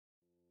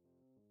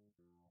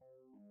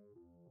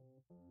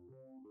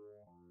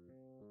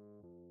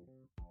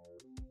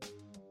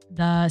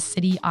the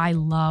city I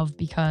love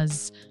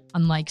because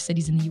unlike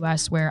cities in the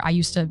US where I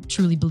used to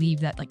truly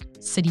believe that like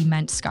city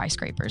meant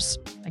skyscrapers.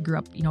 I grew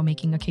up,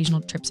 making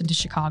occasional trips into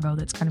Chicago.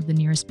 That's kind of the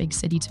nearest big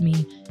city to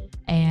me.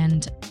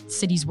 And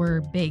cities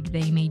were big.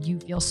 They made you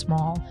feel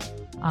small.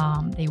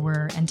 They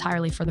were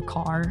entirely for the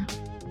car.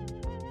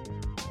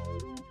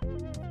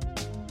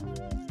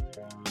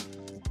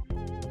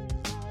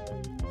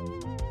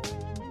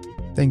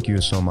 Thank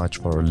you so much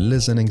for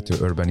listening to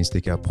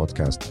Urbanistica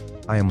podcast.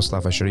 I am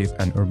Mustafa Sharif,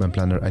 an urban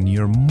planner, and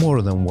you're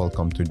more than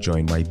welcome to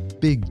join my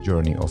big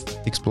journey of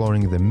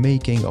exploring the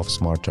making of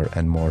smarter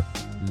and more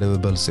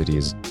livable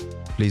cities.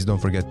 Please don't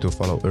forget to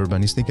follow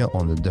Urbanistica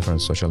on the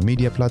different social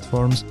media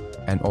platforms,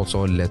 and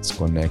also let's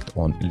connect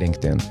on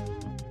LinkedIn.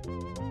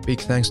 Big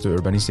thanks to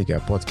Urbanistica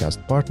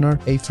podcast partner,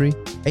 AFRY.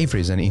 AFRY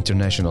is an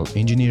international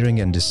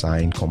engineering and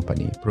design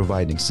company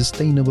providing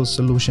sustainable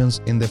solutions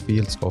in the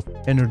fields of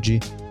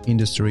energy,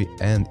 industry,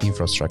 and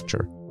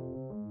infrastructure.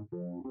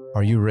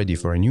 Are you ready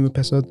for a new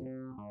episode?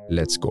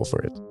 Let's go for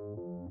it.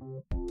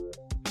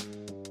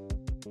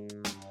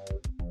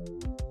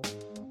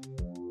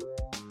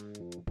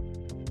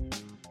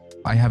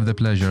 I have the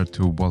pleasure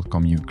to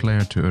welcome you,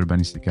 Claire, to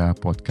Urbanistica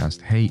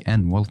podcast. Hey,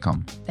 and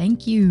welcome.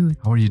 Thank you.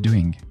 How are you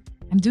doing?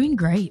 I'm doing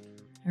great.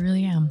 I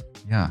really am.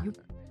 Yeah,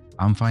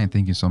 I'm fine.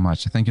 Thank you so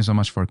much. Thank you so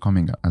much for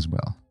coming as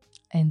well.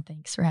 And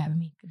thanks for having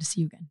me. Good to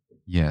see you again.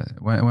 Yeah.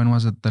 When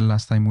was it the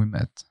last time we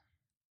met?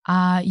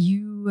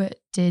 You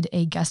did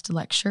a guest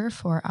lecture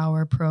for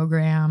our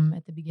program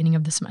at the beginning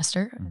of the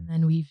semester, and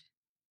then we've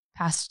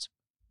passed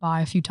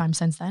by a few times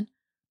since then.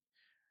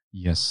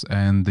 Yes.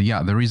 And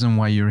the reason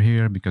why you're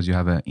here, because you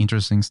have an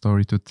interesting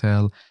story to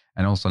tell.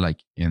 And also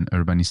like in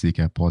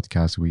Urbanistica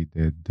podcast, we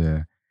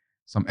did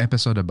some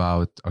episode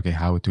about,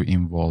 how to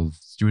involve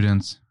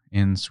students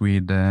in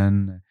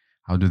Sweden.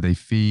 How do they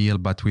feel?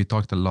 But we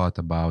talked a lot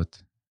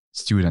about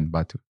student,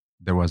 but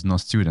there was no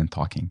student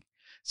talking.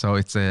 So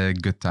it's a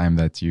good time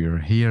that you're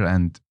here,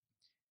 and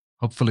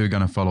hopefully we're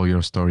going to follow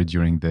your story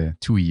during the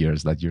 2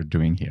 years that you're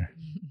doing here.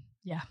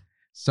 Yeah.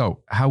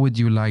 So how would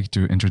you like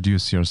to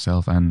introduce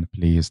yourself, and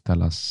please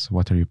tell us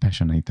what are you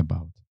passionate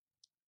about?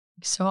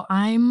 So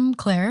I'm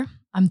Claire.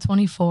 I'm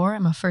 24.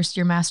 I'm a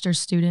first-year master's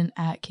student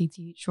at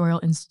KTH Royal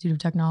Institute of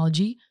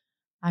Technology.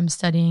 I'm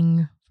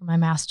studying for my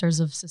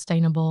master's of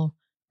sustainable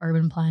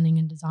urban planning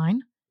and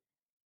design.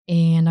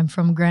 And I'm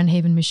from Grand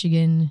Haven,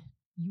 Michigan,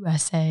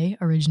 USA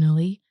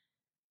originally.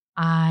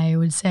 I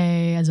would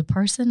say as a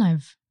person,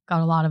 I've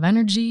got a lot of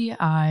energy.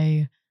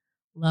 I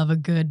love a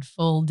good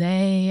full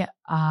day.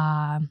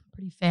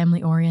 Pretty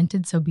family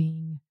oriented. So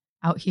being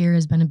out here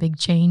has been a big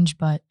change,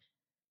 but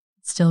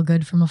it's still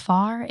good from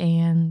afar.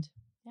 And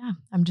yeah,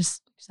 I'm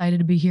just excited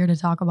to be here to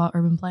talk about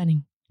urban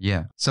planning.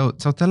 Yeah. So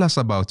tell us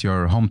about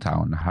your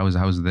hometown.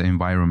 How's the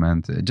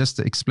environment? Just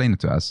explain it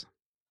to us.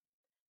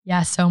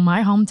 Yeah. So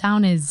my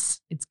hometown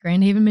it's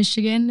Grand Haven,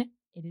 Michigan.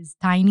 It is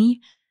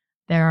tiny.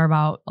 There are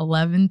about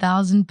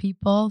 11,000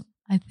 people,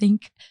 I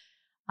think.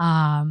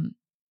 Urban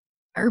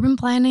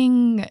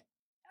planning,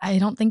 I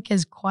don't think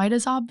is quite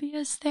as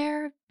obvious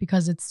there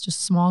because it's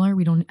just smaller.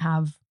 We don't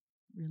have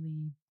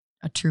really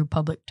a true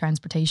public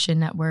transportation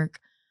network.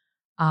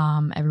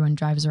 Everyone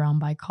drives around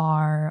by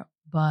car,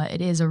 but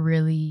it is a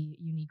really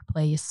unique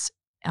place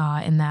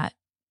in that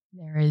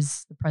there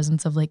is the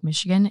presence of Lake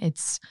Michigan.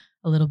 It's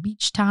a little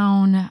beach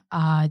town.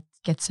 It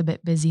gets a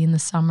bit busy in the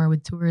summer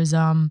with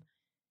tourism.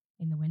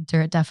 In the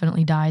winter, it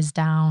definitely dies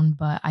down,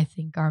 but I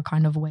think our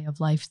kind of way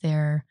of life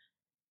there,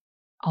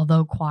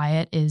 although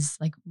quiet, is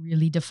like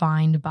really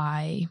defined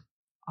by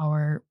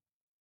our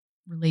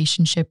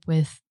relationship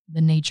with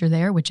the nature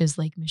there, which is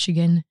Lake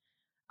Michigan.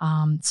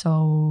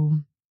 So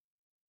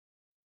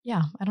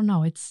yeah, I don't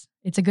know. It's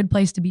a good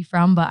place to be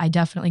from, but I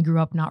definitely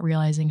grew up not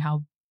realizing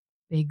how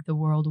big the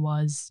world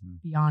was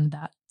beyond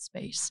that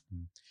space.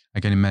 I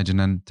can imagine.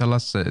 And tell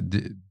us,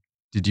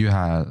 did you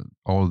have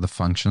all the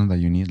functions that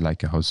you need,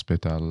 like a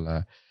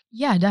hospital?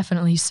 Yeah,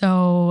 definitely.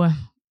 So,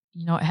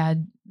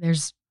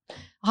 there's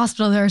a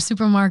hospital, there are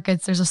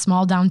supermarkets, there's a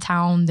small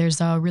downtown,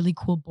 there's a really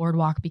cool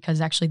boardwalk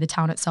because actually the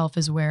town itself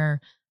is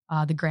where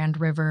the Grand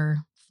River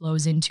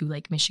flows into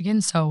Lake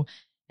Michigan. So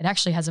it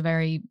actually has a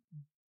very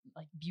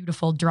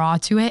beautiful draw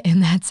to it in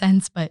that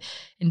sense. But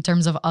in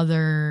terms of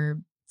other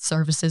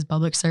services,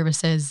 public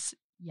services,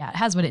 yeah, it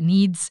has what it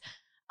needs.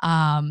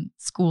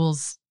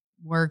 Schools,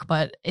 work,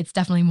 but it's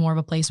definitely more of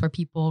a place where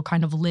people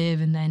kind of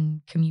live and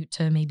then commute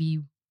to maybe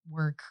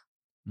work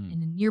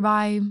in a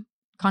nearby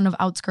kind of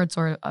outskirts,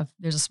 or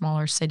there's a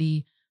smaller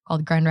city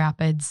called Grand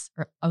Rapids,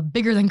 or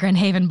bigger than Grand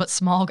Haven, but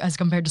small as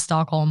compared to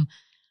Stockholm.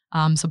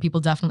 So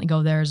people definitely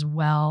go there as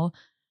well.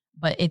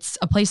 But it's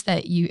a place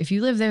that if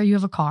you live there, you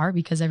have a car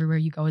because everywhere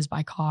you go is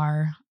by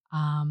car.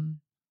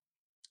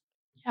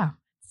 Yeah.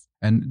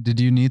 And did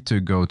you need to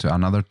go to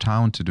another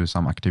town to do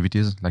some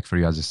activities, like for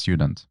you as a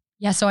student?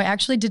 Yeah, so I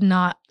actually did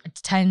not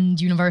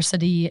attend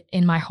university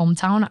in my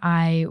hometown.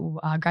 I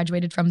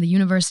graduated from the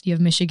University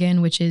of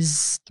Michigan, which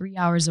is 3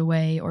 hours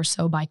away or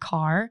so by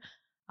car.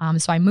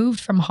 So I moved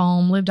from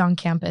home, lived on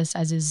campus,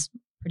 as is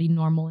pretty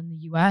normal in the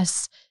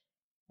US.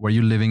 were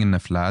you living in a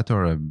flat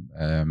or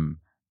a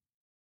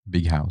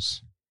big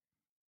house?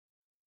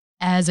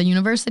 As a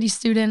university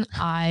student,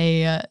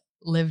 I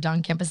lived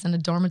on campus in a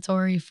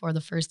dormitory for the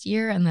first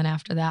year. And then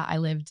after that, I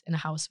lived in a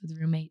house with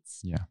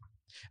roommates. Yeah.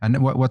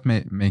 And what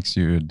makes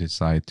you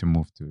decide to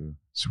move to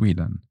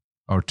Sweden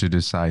or to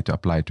decide to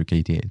apply to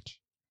KTH?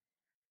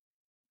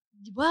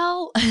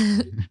 Well,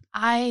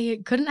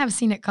 I couldn't have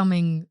seen it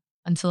coming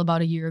until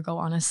about a year ago,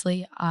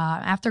 honestly.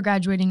 After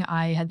graduating,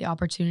 I had the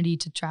opportunity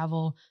to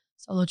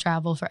solo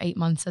travel for 8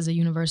 months as a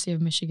University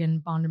of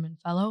Michigan Bonderman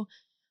Fellow.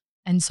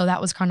 And so that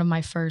was kind of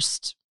my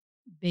first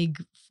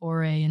big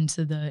foray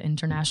into the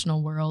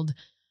international world.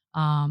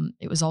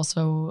 It was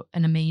also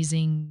an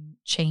amazing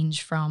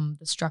change from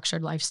the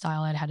structured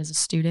lifestyle I'd had as a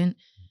student.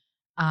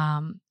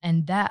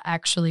 And that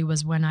actually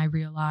was when I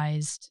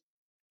realized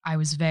I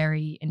was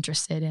very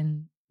interested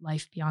in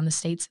life beyond the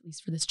States, at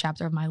least for this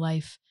chapter of my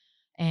life.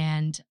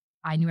 And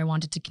I knew I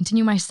wanted to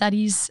continue my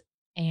studies.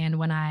 And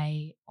when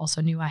I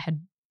also knew I had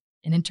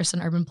an interest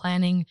in urban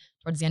planning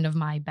towards the end of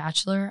my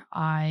bachelor,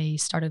 I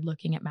started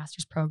looking at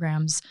master's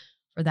programs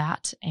for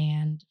that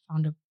and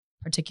found a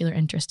particular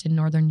interest in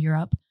Northern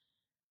Europe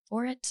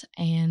for it.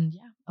 And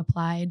yeah,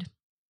 applied.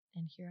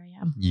 And here I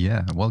am.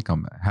 Yeah,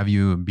 welcome. Have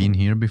you been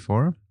here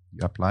before you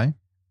apply?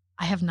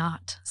 I have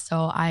not.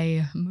 So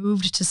I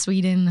moved to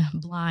Sweden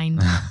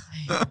blind.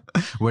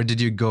 Where did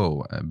you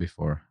go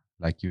before,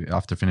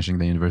 after finishing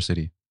the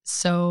university?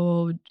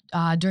 So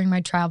during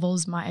my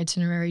travels, my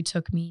itinerary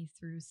took me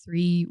through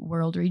 3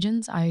 world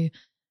regions. I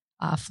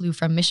flew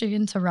from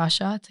Michigan to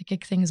Russia to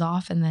kick things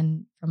off. And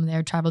then from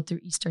there, traveled through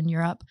Eastern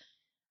Europe.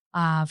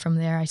 From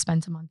there, I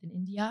spent a month in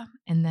India.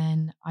 And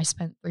then I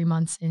spent 3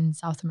 months in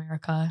South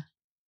America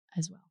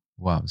as well.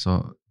 Wow.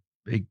 So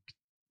big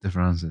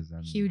differences.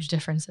 And huge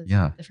differences.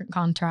 Yeah. Different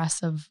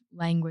contrasts of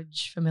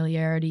language,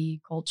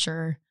 familiarity,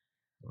 culture.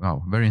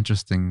 Wow. Very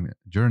interesting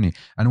journey.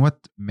 And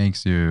what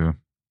makes you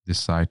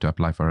decide to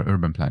apply for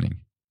urban planning?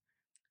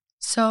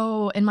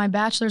 So in my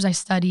bachelor's, I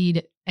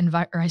studied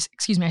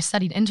I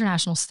studied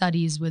international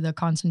studies with a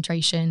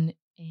concentration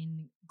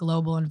in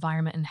global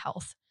environment and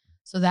health.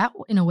 So that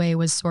in a way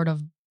was sort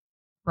of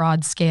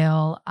broad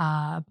scale,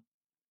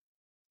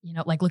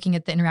 like looking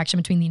at the interaction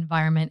between the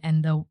environment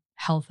and the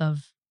health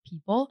of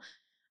people.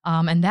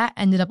 And that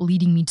ended up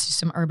leading me to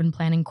some urban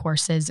planning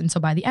courses. And so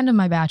by the end of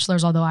my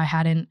bachelor's, although I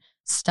hadn't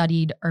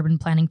studied urban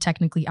planning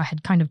technically, I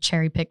had kind of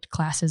cherry picked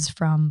classes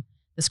from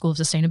the School of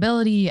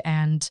Sustainability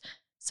and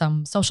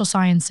some social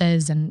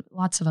sciences and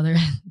lots of other,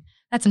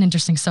 that's an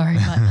interesting story,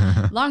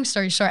 but long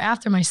story short,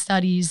 after my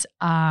studies,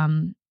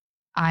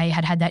 I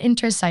had that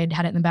interest. I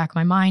had it in the back of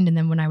my mind. And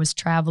then when I was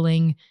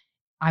traveling,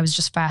 I was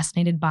just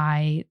fascinated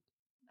by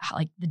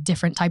the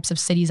different types of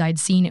cities I'd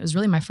seen. It was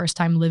really my first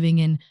time living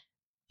in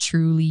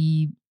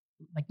truly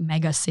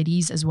mega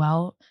cities as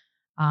well.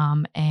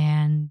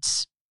 And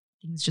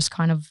things just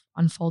kind of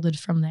unfolded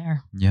from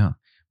there. Yeah.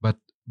 But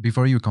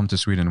before you come to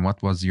Sweden,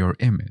 what was your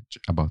image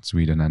about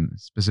Sweden and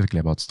specifically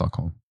about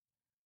Stockholm?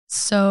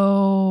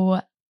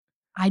 So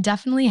I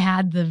definitely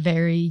had the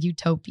very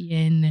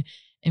utopian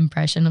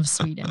impression of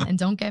Sweden. And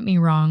don't get me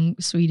wrong,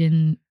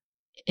 Sweden,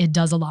 it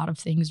does a lot of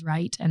things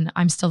right. And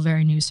I'm still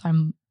very new, so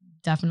I'm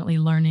definitely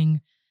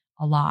learning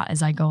a lot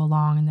as I go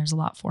along, and there's a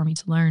lot for me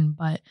to learn.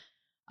 But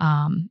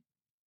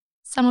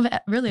some of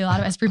it, really a lot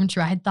of it has proven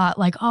true. I had thought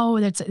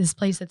that's this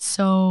place that's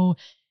so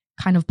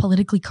kind of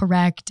politically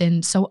correct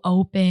and so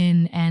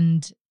open,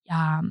 and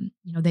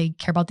they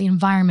care about the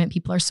environment.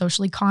 People are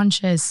socially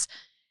conscious.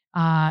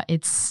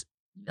 It's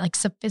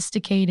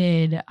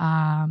sophisticated.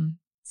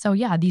 So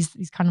yeah,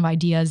 these kind of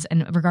ideas,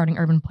 and regarding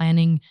urban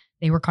planning,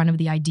 they were kind of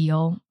the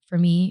ideal for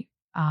me.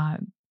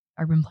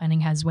 Urban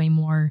planning has way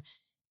more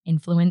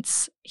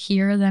influence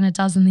here than it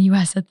does in the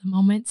US at the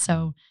moment.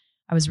 So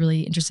I was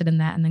really interested in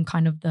that. And then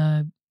kind of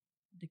the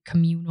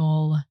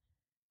communal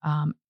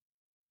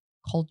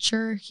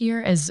culture here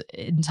is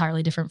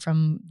entirely different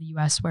from the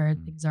US, where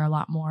things are a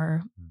lot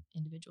more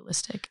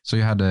individualistic. So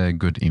you had a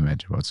good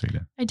image about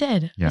Sweden. I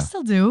did. Yeah. I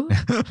still do.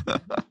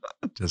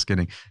 Just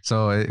kidding.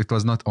 So it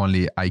was not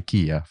only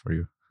IKEA for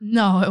you.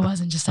 No, it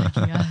wasn't just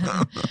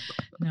IKEA.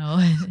 No,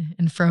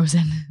 and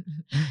Frozen.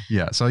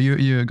 Yeah. So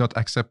you got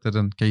accepted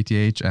in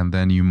KTH and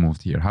then you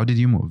moved here. How did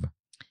you move?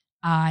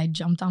 I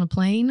jumped on a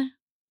plane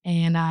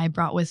and I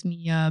brought with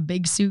me a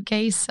big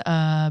suitcase,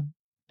 a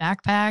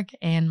backpack,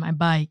 and my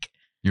bike.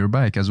 Your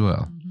bike as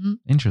well. Mm-hmm.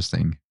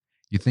 Interesting.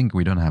 You think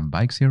we don't have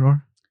bikes here,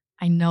 or?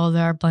 I know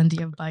there are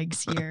plenty of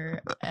bikes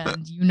here,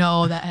 and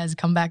that has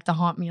come back to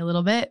haunt me a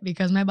little bit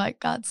because my bike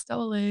got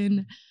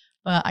stolen,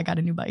 but I got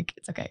a new bike.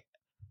 It's okay.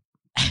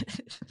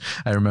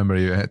 I remember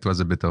it was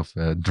a bit of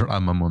a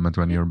drama moment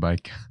when your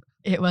bike.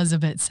 It was a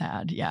bit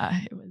sad. Yeah,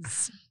 it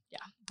was. Yeah,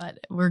 but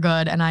we're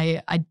good. And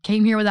I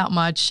came here without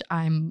much.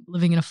 I'm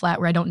living in a flat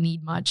where I don't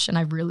need much, and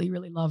I really,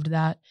 really loved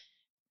that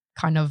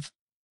kind of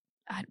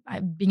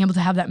being able to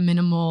have that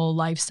minimal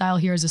lifestyle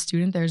here as a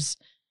student. There's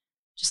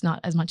just not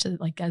as much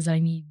as I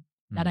need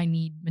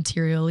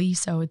materially.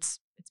 So it's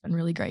been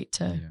really great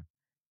to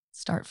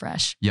start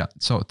fresh. Yeah.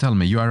 So tell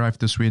me, you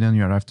arrived to Sweden,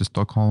 you arrived to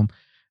Stockholm.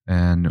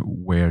 And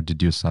where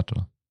did you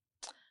settle?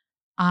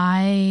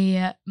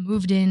 I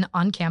moved in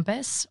on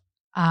campus.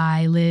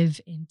 I live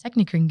in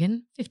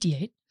Teknikringen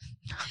 58.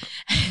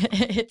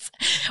 It's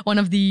one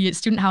of the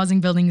student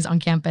housing buildings on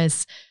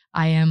campus.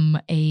 I am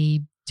a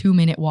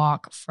 2-minute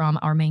walk from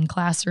our main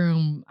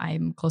classroom.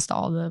 I'm close to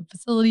all the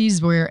facilities.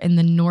 We're in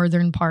the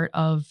northern part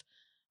of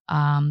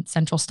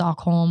central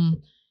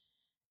Stockholm.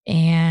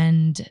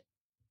 And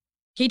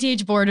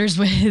KTH borders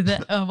with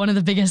one of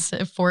the biggest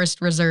forest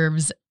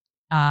reserves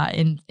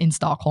in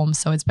Stockholm.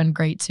 So it's been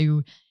great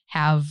to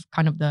have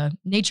kind of the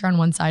nature on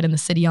one side and the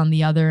city on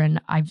the other.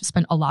 And I've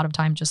spent a lot of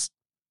time just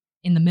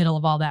in the middle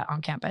of all that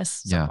on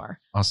campus so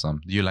far.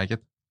 Awesome. Do you like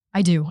it?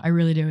 I do. I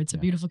really do. It's a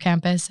beautiful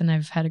campus and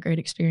I've had a great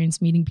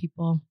experience meeting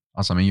people.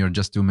 Awesome. And you're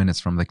just 2 minutes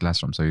from the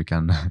classroom, so you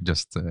can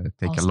just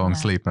take also a long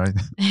sleep, right?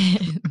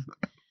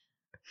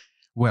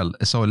 Well,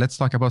 so let's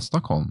talk about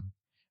Stockholm.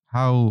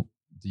 How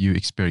do you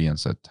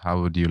experience it?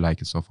 How do you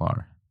like it so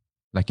far?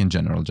 Like in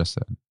general, just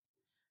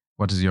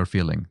what is your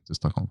feeling to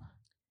Stockholm?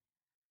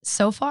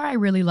 So far, I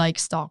really like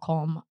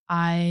Stockholm.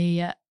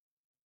 I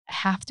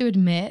have to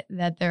admit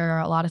that there are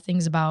a lot of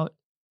things about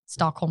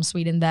Stockholm,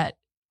 Sweden that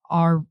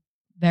are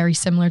very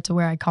similar to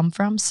where I come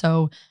from.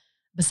 So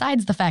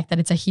besides the fact that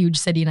it's a huge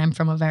city and I'm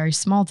from a very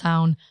small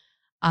town,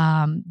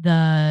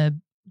 the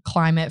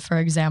climate, for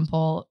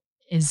example,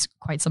 is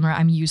quite similar.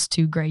 I'm used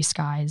to gray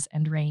skies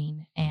and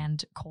rain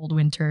and cold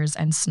winters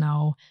and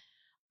snow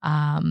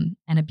and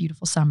a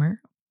beautiful summer,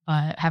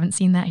 but haven't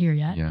seen that here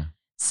yet. Yeah.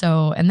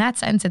 So in that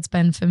sense, it's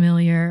been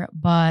familiar,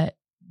 but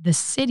the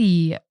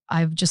city,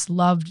 I've just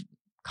loved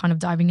kind of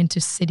diving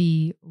into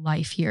city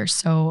life here.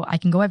 So I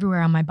can go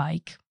everywhere on my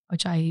bike,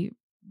 which I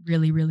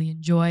really, really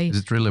enjoy.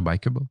 Is it really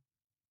bikeable?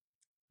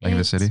 Like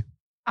the city?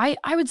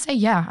 I would say,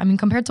 yeah. I mean,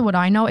 compared to what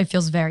I know, it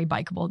feels very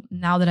bikeable.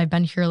 Now that I've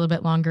been here a little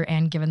bit longer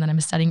and given that I'm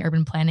studying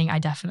urban planning, I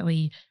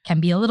definitely can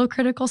be a little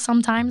critical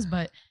sometimes,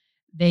 but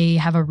they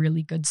have a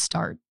really good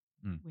start,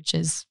 which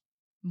is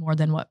more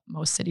than what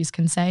most cities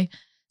can say.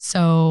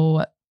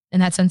 So in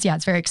that sense, yeah,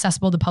 it's very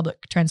accessible. The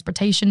public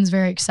transportation is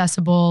very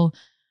accessible.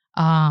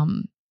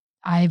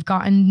 I've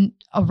gotten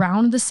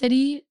around the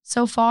city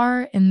so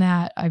far in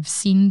that I've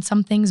seen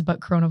some things, but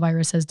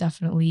coronavirus has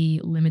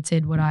definitely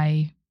limited what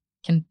I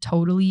can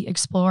totally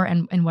explore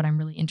and what I'm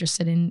really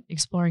interested in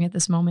exploring at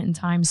this moment in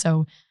time.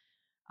 So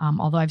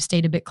although I've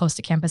stayed a bit close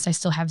to campus, I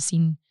still have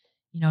seen,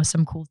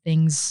 some cool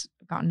things.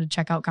 I've gotten to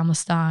check out Gamla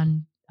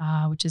Stan,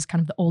 which is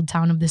kind of the old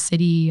town of the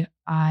city.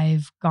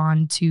 I've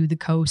gone to the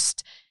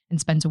coast and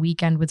spent a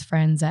weekend with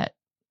friends at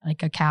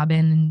like a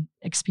cabin and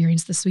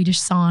experienced the Swedish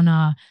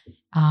sauna.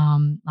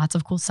 Lots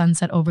of cool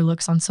sunset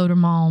overlooks on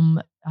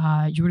Södermalm,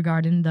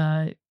 Djurgården,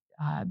 the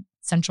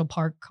central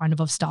park kind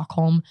of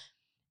Stockholm.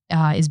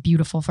 Is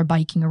beautiful for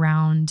biking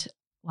around.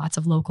 Lots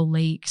of local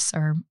lakes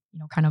or,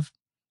 kind of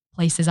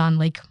places on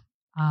Lake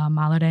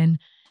Mälaren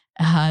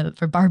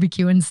for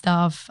barbecue and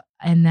stuff.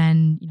 And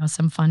then,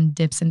 some fun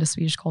dips into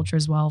Swedish culture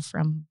as well,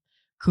 from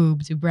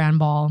Kub to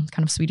Brandball,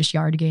 kind of Swedish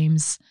yard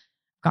games.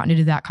 Gotten to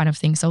do that kind of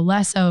thing. So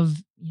less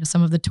of,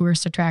 some of the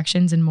tourist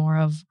attractions and more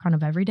of kind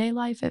of everyday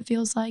life, it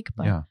feels like.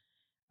 But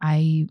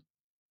I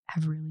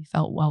have really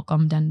felt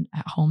welcomed and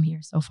at home here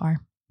so far.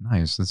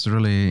 Nice. That's a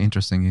really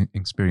interesting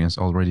experience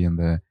already in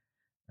the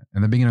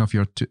beginning of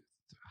your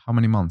how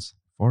many months?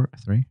 4,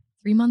 3?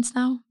 3 months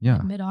now. Yeah.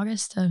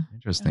 Mid-August.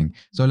 Interesting.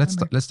 So let's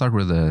start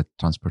with the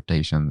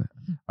transportation.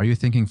 Mm-hmm. Are you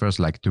thinking first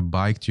like to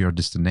bike to your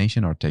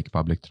destination or take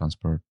public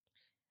transport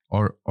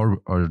or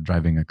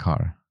driving a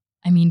car?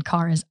 I mean,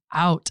 car is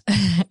out.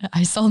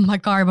 I sold my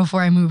car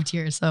before I moved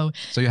here. So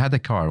you had a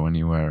car when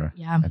you were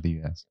at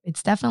the US?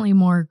 It's definitely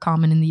more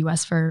common in the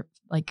US for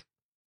like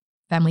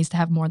families to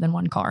have more than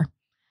one car.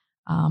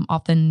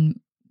 Often,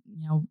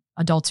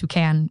 adults who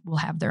will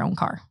have their own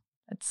car.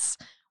 That's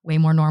way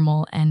more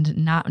normal and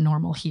not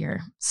normal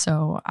here.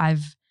 So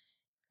I've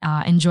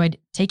enjoyed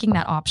taking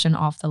that option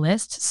off the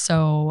list.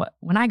 So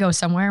when I go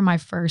somewhere, my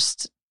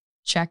first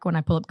check when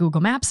I pull up Google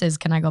Maps is,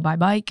 can I go by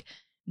bike?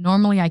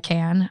 Normally I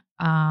can.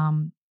 I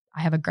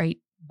have a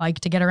great bike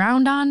to get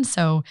around on,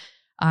 so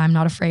I'm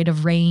not afraid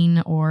of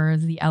rain or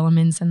the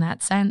elements in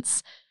that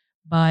sense.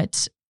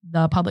 But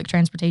the public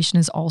transportation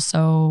is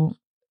also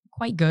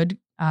quite good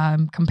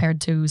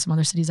compared to some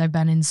other cities I've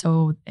been in.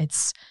 So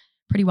it's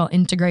pretty well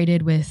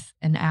integrated with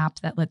an app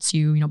that lets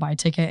you, buy a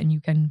ticket and you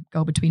can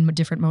go between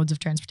different modes of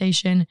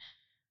transportation.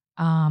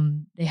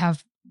 They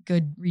have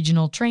good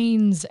regional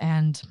trains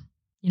and,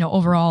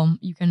 overall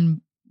you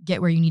can get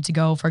where you need to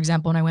go. For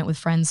example, when I went with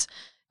friends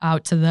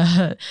out to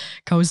the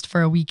coast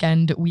for a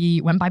weekend,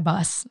 we went by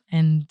bus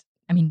and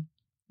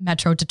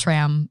metro to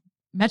train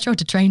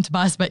to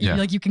bus, but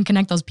you can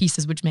connect those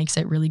pieces, which makes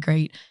it really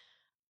great.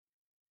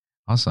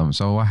 Awesome.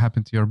 So what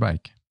happened to your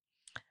bike?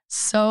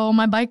 So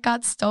my bike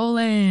got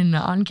stolen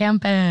on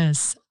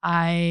campus.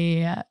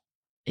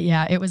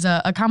 It was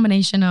a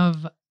combination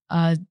of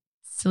a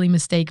silly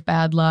mistake,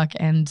 bad luck,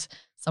 and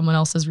someone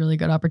else's really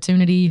good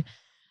opportunity.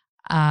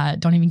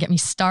 Don't even get me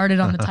started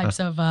on the types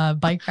of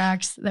bike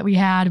racks that we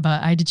had,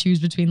 but I had to choose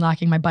between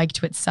locking my bike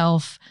to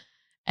itself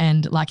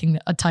and locking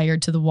a tire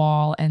to the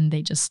wall, and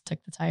they just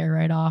took the tire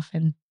right off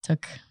and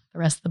took the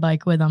rest of the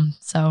bike with them.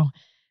 So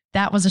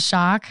that was a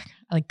shock.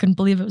 I couldn't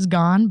believe it was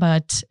gone,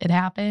 but it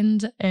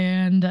happened,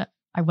 and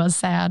I was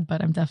sad,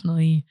 but I'm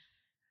definitely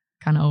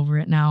kind of over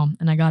it now.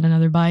 And I got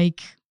another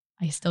bike.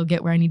 I still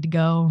get where I need to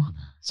go.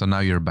 So now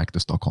you're back to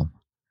Stockholm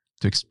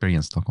to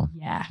experience Stockholm.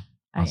 Yeah,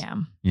 Awesome. I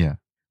am. Yeah.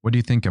 What do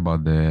you think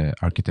about the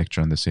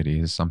architecture in the city?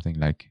 Is something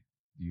like,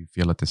 do you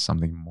feel it is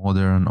something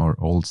modern or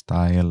old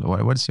style?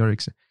 What's your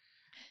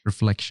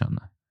reflection?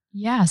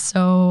 Yeah.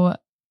 So,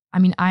 I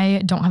mean,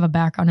 I don't have a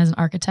background as an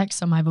architect,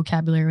 so my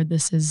vocabulary with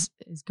this is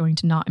going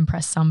to not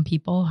impress some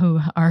people who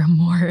are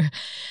more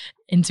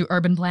into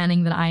urban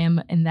planning than I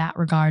am in that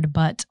regard.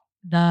 But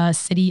the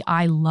city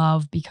I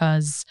love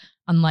because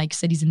unlike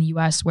cities in the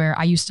US where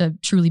I used to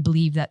truly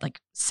believe that like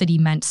city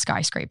meant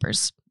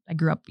skyscrapers. I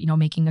grew up,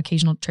 making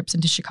occasional trips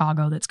into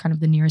Chicago. That's kind of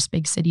the nearest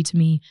big city to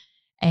me.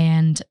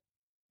 And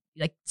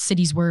like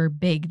cities were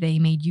big. They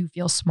made you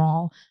feel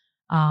small.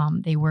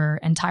 They were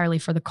entirely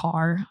for the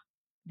car.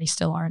 They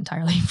still are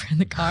entirely for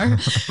the car.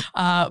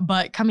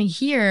 But coming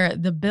here,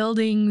 the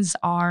buildings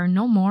are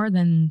no more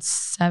than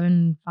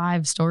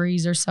 5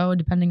 stories or so,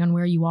 depending on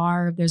where you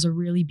are. There's a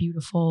really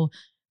beautiful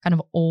kind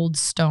of old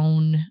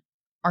stone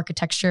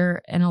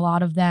architecture in a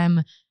lot of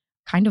them,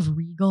 kind of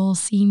regal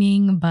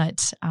seeming,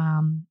 but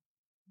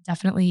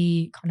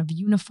definitely kind of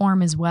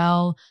uniform as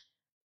well.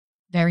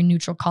 Very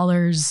neutral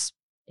colors.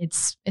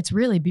 It's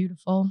really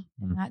beautiful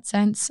in that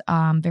sense.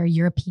 Very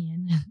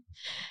European,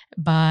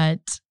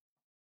 but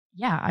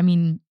yeah, I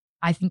mean,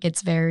 I think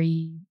it's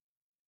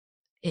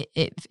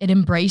it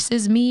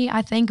embraces me,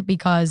 I think,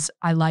 because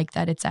I like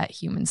that it's at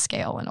human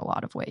scale in a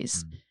lot of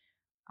ways.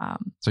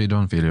 So you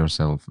don't feel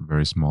yourself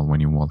very small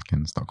when you walk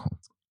in Stockholm?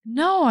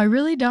 No, I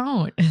really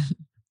don't.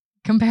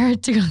 Compare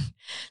it to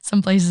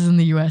some places in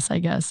the US, I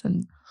guess,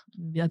 and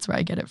maybe that's where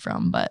I get it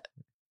from. But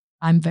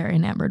I'm very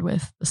enamored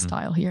with the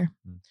style here.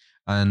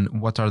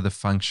 And what are the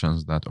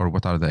functions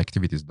what are the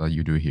activities that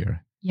you do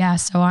here? Yeah,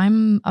 so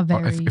I'm a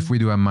very... If we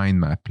do a mind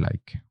map,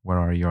 like where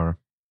are your...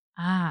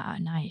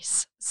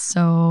 nice.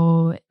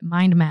 So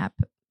mind map,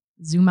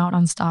 zoom out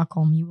on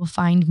Stockholm. You will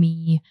find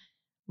me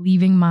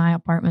leaving my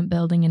apartment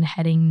building and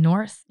heading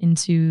north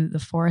into the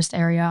forest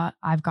area.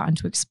 I've gotten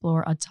to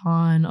explore a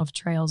ton of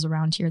trails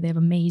around here. They have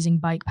amazing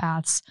bike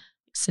paths,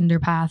 cinder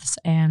paths,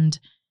 and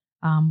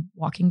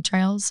walking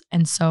trails.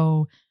 And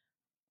so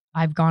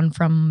I've gone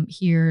from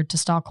here to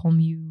Stockholm,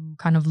 you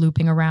kind of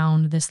looping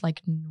around this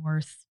like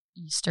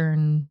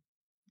northeastern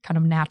kind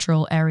of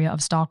natural area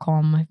of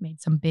Stockholm. I've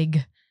made some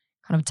big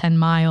kind of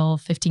 10-mile,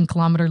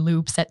 15-kilometer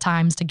loops at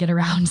times to get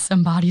around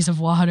some bodies of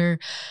water.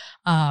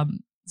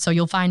 So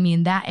you'll find me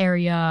in that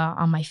area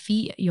on my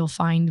feet. You'll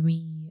find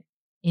me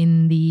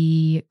in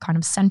the kind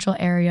of central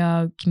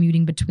area,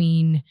 commuting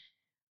between,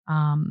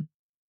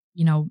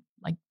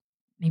 like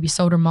maybe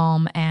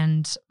Södermalm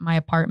and my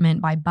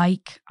apartment by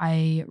bike.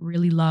 I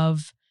really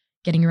love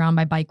getting around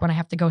by bike when I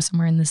have to go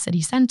somewhere in the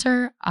city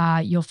center.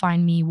 You'll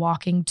find me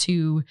walking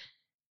to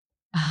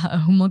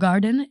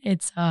Humlegarden.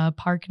 It's a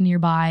park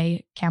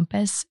nearby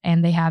campus,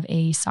 and they have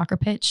a soccer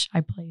pitch.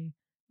 I play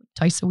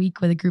twice a week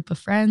with a group of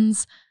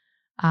friends.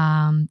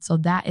 So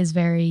that is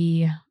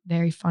very,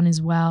 very fun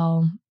as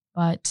well.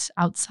 But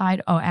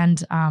outside, and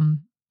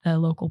the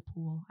local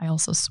pool. I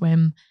also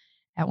swim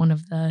at one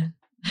of the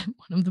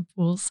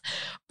pools.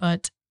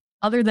 But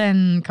other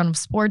than kind of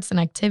sports and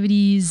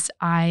activities,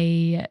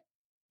 I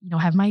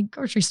have my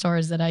grocery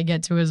stores that I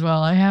get to as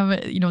well. I have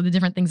the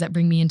different things that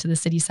bring me into the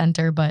city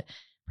center, but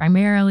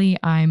primarily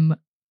I'm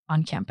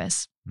on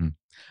campus.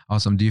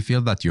 Awesome. Do you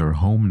feel that you're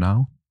home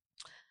now?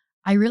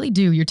 I really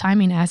do. Your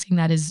timing asking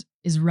that is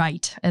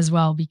right as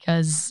well,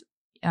 because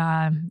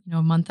a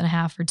month and a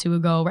half or 2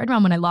 ago, right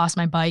around when I lost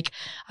my bike,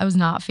 I was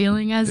not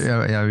feeling as...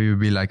 Yeah, you would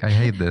be like, I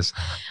hate this.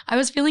 I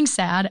was feeling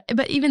sad.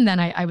 But even then,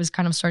 I was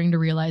kind of starting to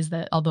realize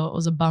that although it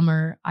was a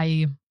bummer,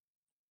 I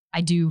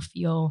do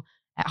feel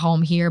at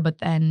home here. But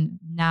then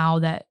now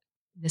that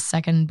this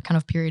second kind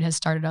of period has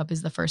started up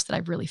is the first that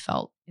I've really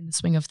felt in the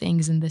swing of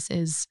things. And this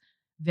is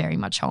very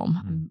much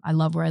home. I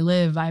love where I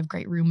live. I have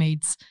great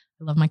roommates.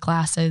 I love my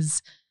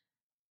classes.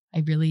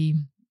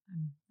 I'm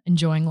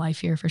enjoying life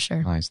here for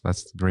sure. Nice.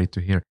 That's great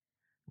to hear.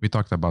 We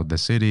talked about the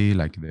city,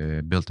 like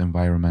the built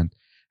environment.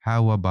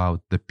 How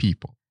about the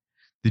people?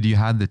 Did you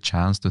have the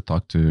chance to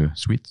talk to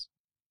Swedes?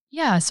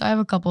 Yeah. So I have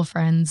a couple of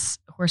friends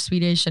who are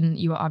Swedish, and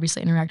you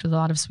obviously interact with a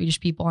lot of Swedish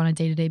people on a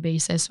day-to-day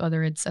basis,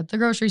 whether it's at the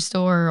grocery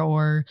store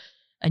or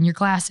in your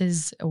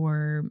classes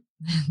or,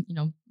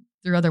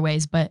 through other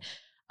ways. But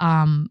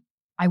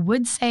I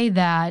would say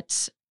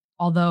that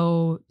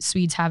although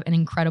Swedes have an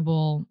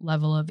incredible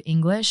level of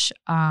English,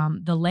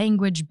 the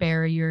language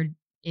barrier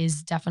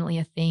is definitely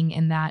a thing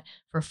in that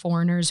for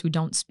foreigners who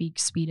don't speak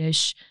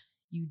Swedish,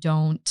 you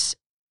don't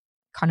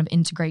kind of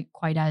integrate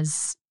quite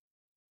as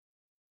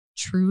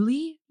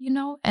truly,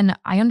 and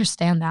I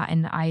understand that.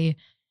 And I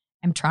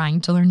am trying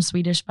to learn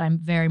Swedish, but I'm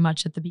very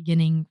much at the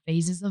beginning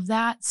phases of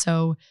that.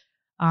 So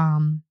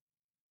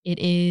it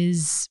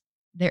is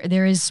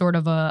there is sort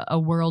of a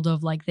world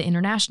of like the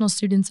international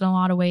students in a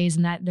lot of ways,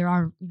 and that there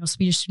are,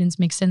 Swedish students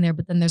mixed in there,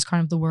 but then there's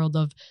kind of the world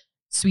of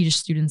Swedish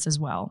students as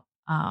well.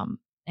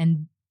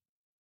 And,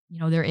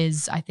 there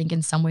is, I think,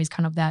 in some ways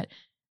kind of that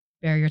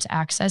barrier to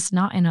access,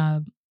 not in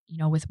a,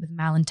 with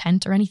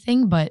malintent or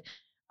anything, but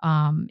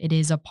it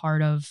is a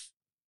part of,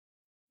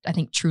 I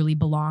think, truly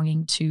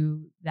belonging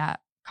to that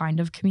kind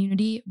of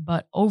community.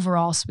 But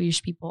overall,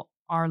 Swedish people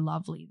are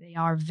lovely. They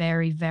are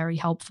very, very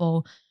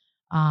helpful,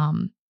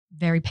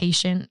 very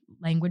patient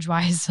language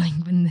wise, like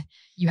when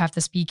you have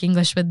to speak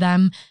English with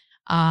them.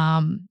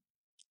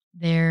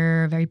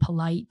 They're very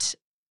polite,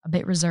 a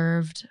bit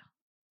reserved,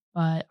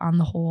 but on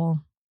the whole,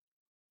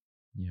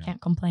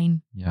 can't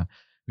complain. Yeah.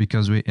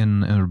 Because we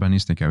in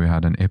Urbanistica, we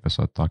had an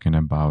episode talking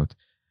about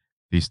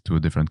these two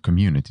different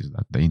communities,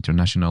 that the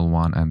international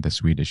one and the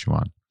Swedish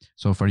one.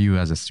 So for you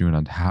as a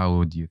student,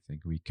 how do you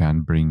think we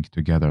can bring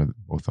together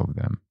both of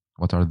them?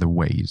 What are the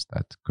ways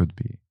that could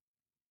be?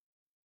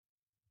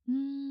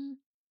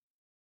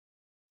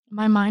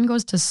 My mind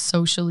goes to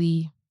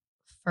socially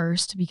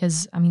first,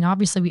 because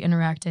obviously we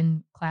interact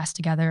in class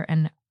together,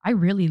 and I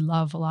really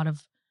love a lot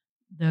of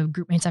the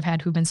group mates I've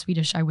had who've been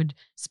Swedish. I would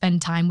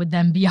spend time with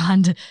them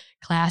beyond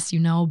class,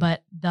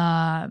 but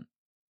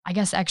I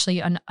guess actually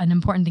an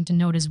important thing to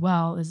note as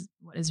well is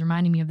what is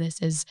reminding me of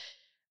this is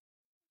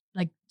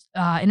like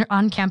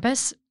on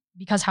campus,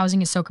 because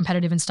housing is so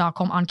competitive in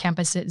Stockholm, on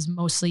campus it is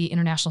mostly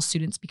international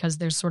students, because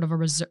there's sort of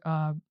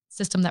a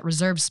system that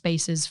reserves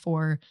spaces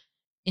for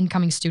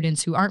incoming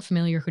students who aren't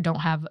familiar, who don't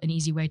have an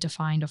easy way to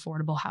find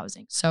affordable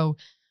housing. So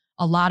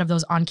a lot of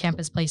those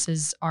on-campus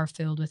places are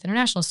filled with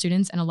international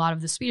students, and a lot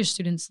of the Swedish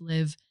students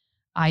live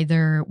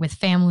either with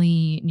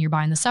family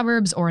nearby in the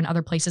suburbs or in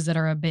other places that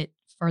are a bit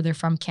further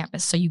from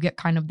campus. So you get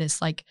kind of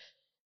this like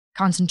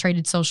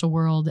concentrated social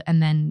world,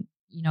 and then,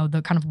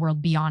 the kind of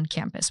world beyond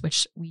campus,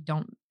 which we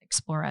don't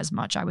explore as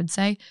much, I would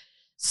say.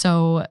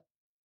 So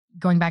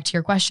going back to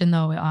your question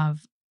though,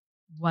 of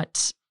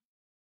what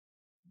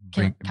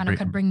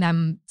could bring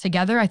them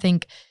together, I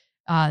think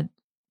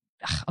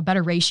a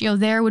better ratio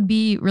there would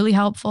be really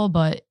helpful.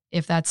 But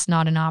if that's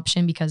not an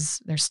option,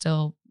 because they're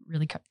still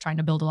really trying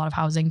to build a lot of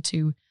housing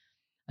to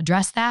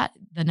address that,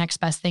 the next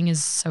best thing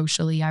is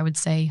socially, I would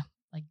say,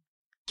 like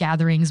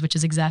gatherings, which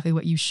is exactly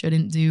what you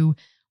shouldn't do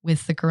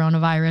with the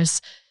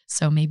coronavirus.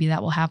 So maybe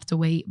that will have to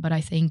wait. But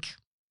I think,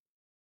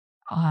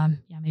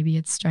 maybe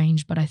it's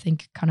strange, but I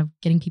think kind of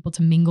getting people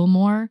to mingle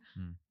more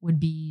would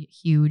be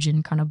huge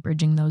in kind of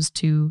bridging those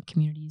two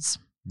communities.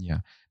 Yeah.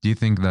 Do you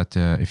think that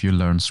if you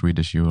learn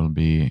Swedish, you will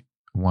be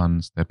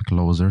one step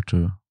closer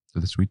to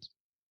the Swedes?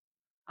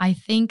 I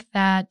think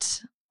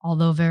that,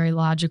 although very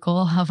logical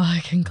of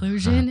a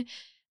conclusion,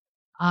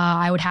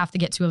 I would have to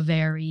get to a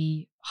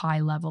very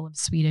high level of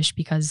Swedish,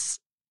 because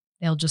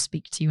they'll just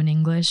speak to you in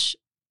English.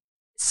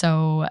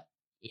 So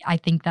I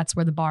think that's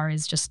where the bar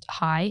is just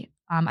high.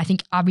 I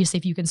think obviously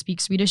if you can speak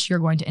Swedish, you're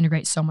going to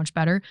integrate so much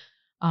better.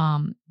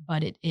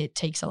 But it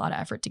takes a lot of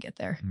effort to get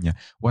there. Yeah.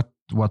 What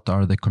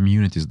are the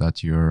communities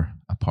that you're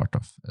a part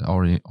of?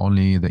 Or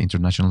only the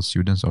international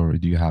students, or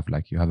do you have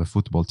you have a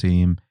football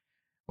team?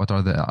 What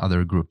are the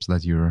other groups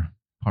that you're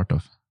part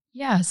of?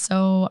 Yeah.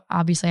 So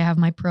obviously I have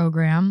my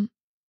program.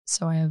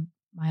 So I have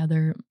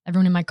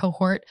everyone in my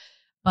cohort,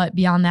 but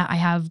beyond that, I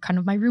have kind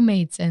of my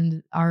roommates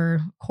and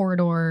our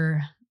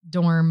corridor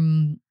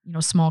dorm,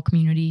 small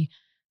community.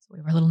 We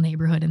have our little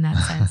neighborhood in that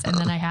sense. And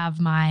then I have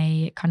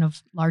my kind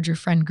of larger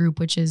friend group,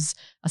 which is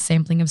a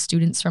sampling of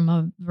students from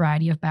a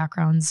variety of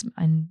backgrounds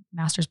and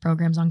master's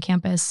programs on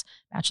campus,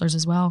 bachelor's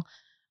as well.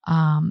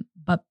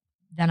 But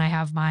then I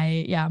have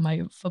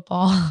my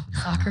football,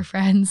 soccer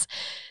friends.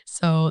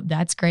 So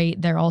that's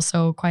great. They're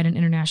also quite an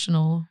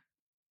international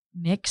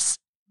mix.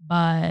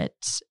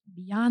 But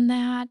beyond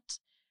that,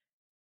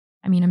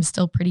 I'm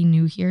still pretty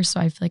new here.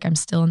 So I feel like I'm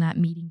still in that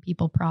meeting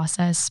people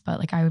process.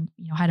 But I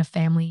had a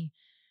family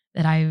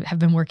that I have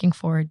been working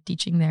for,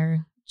 teaching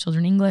their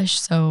children English.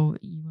 So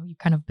you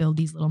kind of build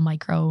these little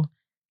micro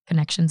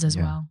connections as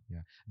well.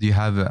 Yeah. Do you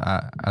have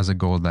as a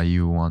goal that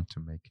you want to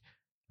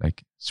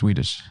make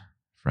Swedish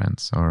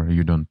friends, or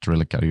you don't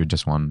really care? You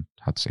just want,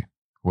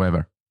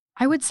 whoever?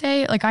 I would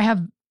say I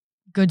have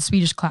good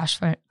Swedish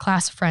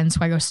class friends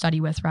who I go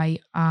study with,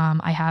 right?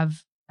 I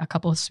have a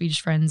couple of Swedish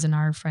friends in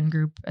our friend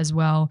group as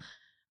well.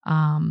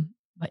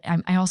 But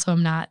I also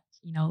am not,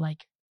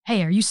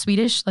 hey, are you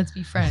Swedish? Let's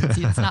be friends.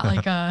 It's not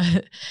like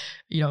a,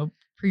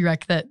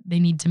 prereq that they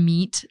need to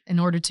meet in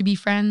order to be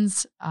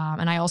friends.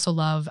 And I also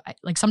love,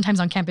 sometimes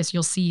on campus,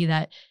 you'll see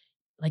that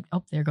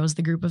oh, there goes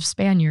the group of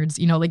Spaniards,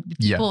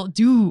 people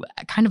do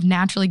kind of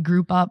naturally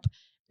group up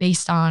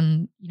based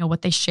on,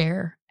 what they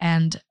share.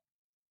 And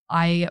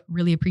I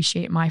really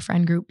appreciate my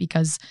friend group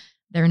because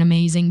they're an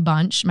amazing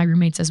bunch. My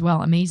roommates as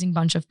well, amazing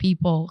bunch of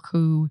people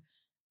who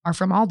are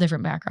from all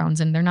different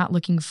backgrounds, and they're not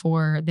looking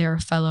for their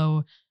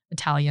fellow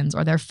Italians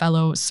or their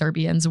fellow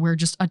Serbians. We're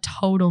just a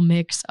total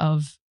mix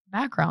of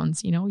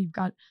backgrounds. You've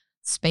got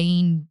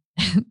Spain,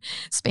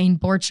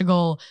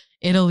 Portugal,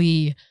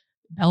 Italy,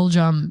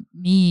 Belgium,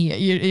 me,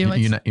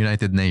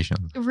 United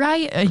Nations.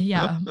 Right.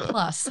 Yeah.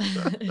 Plus.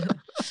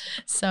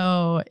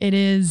 So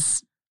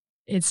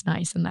it's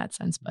nice in that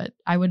sense, but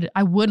I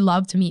would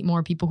love to meet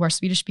more people who are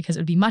Swedish because it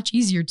would be much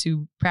easier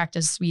to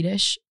practice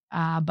Swedish.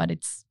 But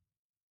it's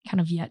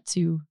kind of yet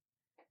to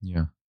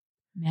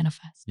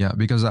manifest. Yeah.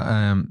 Because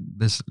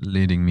this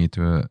leading me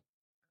to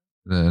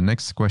the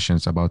next question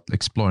is about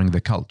exploring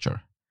the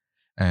culture.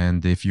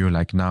 And if you're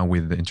like now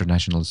with the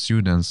international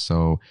students,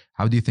 so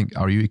how do you think,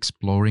 are you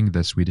exploring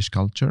the Swedish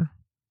culture?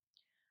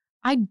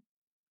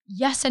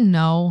 Yes and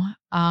no.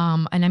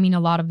 And I mean, a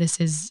lot of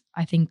this is,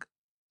 I think,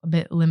 a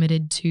bit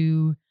limited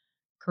to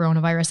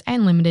coronavirus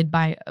and limited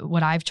by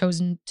what I've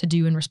chosen to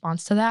do in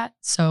response to that.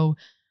 So,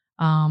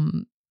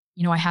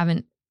 I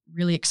haven't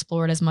really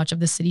explored as much of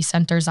the city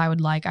centers I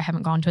would like. I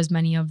haven't gone to as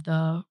many of the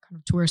kind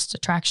of tourist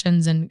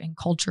attractions and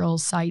cultural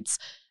sites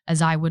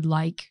as I would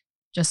like,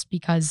 just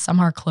because some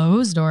are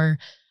closed or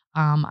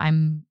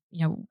I'm,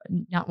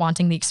 not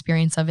wanting the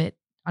experience of it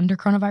under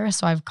coronavirus.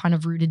 So I've kind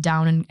of rooted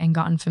down and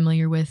gotten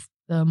familiar with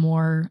the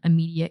more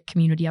immediate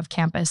community of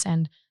campus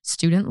and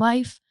student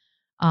life.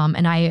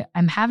 And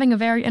I'm having a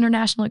very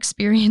international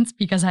experience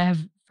because I have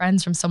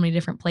friends from so many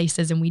different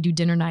places and we do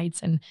dinner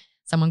nights and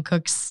someone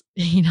cooks,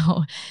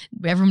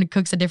 everyone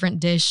cooks a different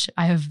dish.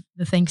 I have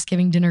the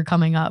Thanksgiving dinner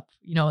coming up,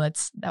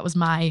 that was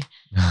my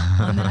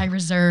one that I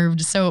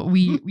reserved. So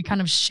we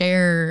kind of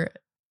share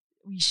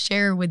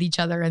with each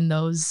other in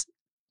those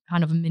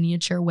kind of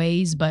miniature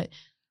ways. But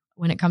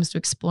when it comes to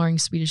exploring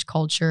Swedish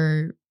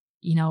culture,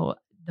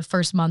 the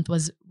first month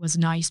was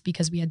nice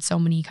because we had so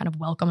many kind of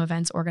welcome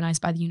events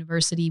organized by the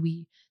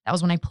university. That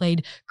was when I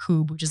played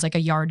Kub, which is like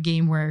a yard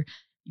game where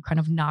you kind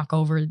of knock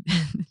over.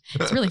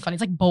 It's really funny.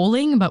 It's like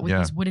bowling, but with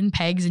these wooden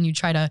pegs, and you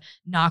try to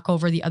knock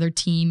over the other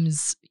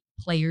team's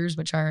players,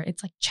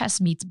 it's like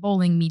chess meets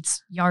bowling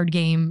meets yard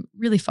game.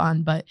 Really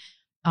fun. But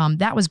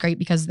that was great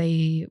because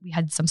we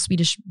had some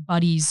Swedish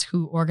buddies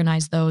who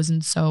organized those.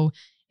 And so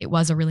it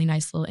was a really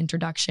nice little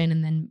introduction.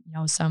 And then,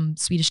 some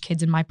Swedish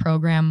kids in my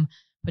program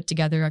put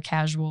together a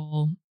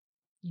casual,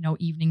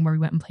 evening where we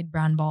went and played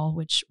brandball,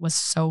 which was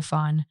so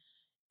fun.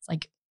 It's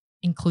like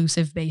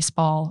inclusive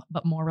baseball,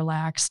 but more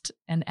relaxed,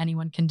 and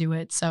anyone can do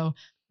it. So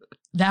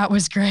that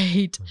was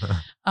great.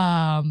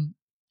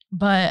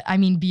 But I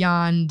mean,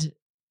 beyond,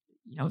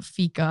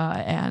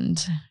 fika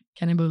and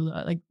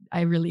Kennebula, like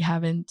I really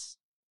haven't,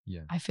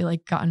 I feel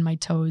like gotten my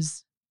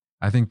toes.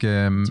 I think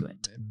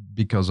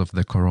because of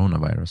the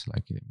coronavirus,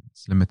 like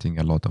it's limiting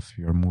a lot of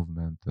your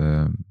movement,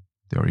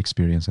 your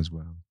experience as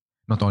well.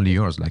 Not only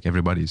yours, like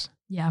everybody's.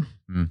 Yeah.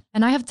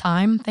 And I have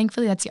time.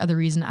 Thankfully, that's the other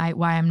reason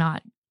why I'm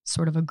not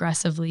sort of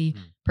aggressively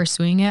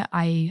pursuing it.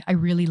 I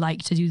really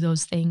like to do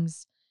those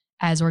things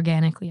as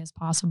organically as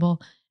possible.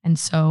 And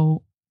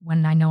so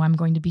when I know I'm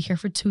going to be here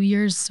for 2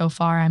 years, so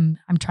far I'm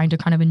trying to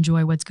kind of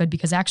enjoy what's good,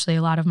 because actually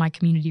a lot of my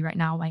community right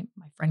now, my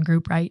friend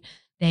group, right,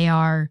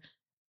 a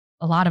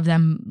lot of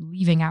them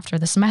leaving after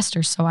the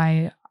semester. So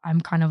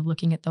I'm kind of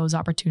looking at those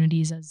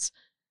opportunities as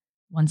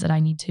ones that I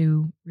need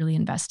to really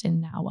invest in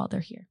now while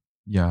they're here.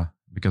 Yeah,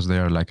 because they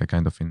are like a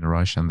kind of in a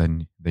rush and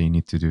then they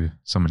need to do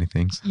so many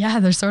things. Yeah,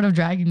 they're sort of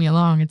dragging me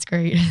along. It's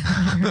great.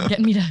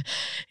 Getting me to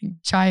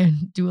try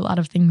and do a lot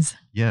of things.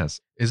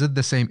 Yes. Is it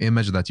the same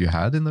image that you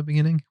had in the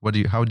beginning?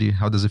 How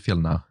does it feel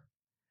now?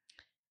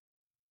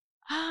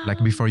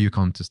 Like before you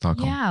come to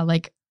Stockholm? Yeah,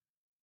 like,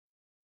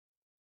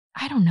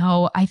 I don't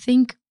know. I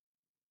think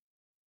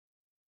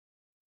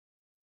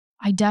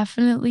I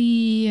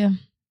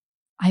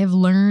have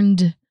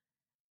learned,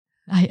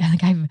 I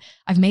think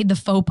I've made the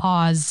faux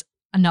pas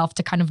enough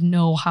to kind of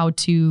know how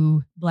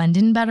to blend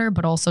in better,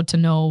 but also to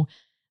know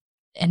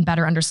and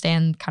better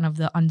understand kind of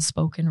the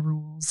unspoken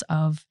rules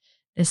of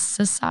this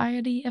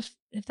society, if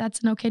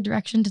that's an okay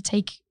direction to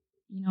take,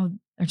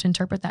 or to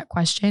interpret that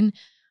question.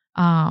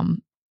 I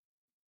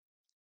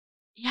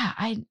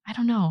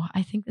don't know.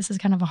 I think this is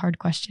kind of a hard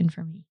question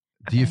for me.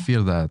 Do you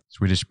feel that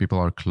Swedish people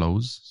are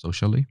close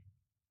socially?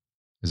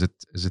 Is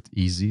it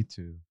easy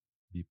to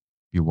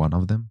be one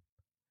of them?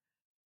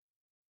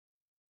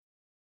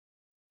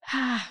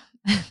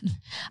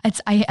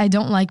 I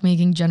don't like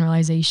making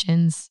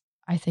generalizations.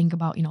 I think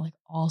about, like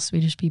all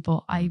Swedish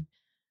people. I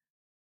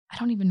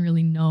don't even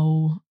really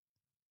know.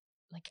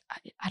 Like,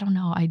 I don't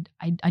know.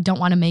 I don't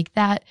want to make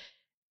that,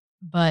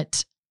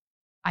 but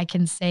I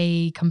can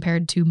say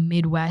compared to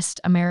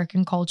Midwest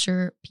American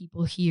culture,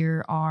 people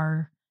here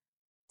are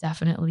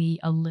definitely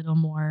a little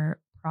more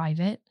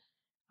private.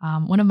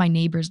 One of my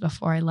neighbors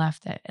before I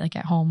left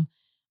at home,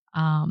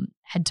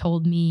 had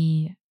told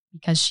me,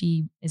 because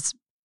she is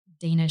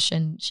Danish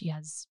and she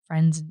has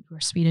friends who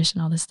are Swedish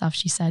and all this stuff.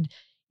 She said,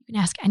 you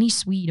can ask any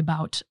Swede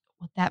about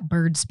what that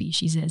bird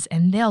species is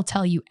and they'll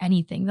tell you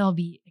anything. They'll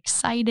be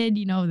excited,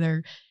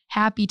 they're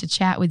happy to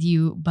chat with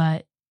you,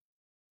 but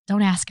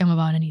don't ask them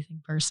about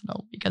anything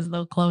personal because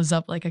they'll close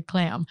up like a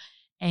clam.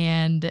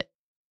 And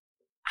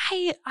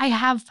I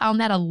have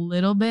found that a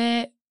little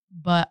bit,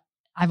 but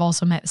I've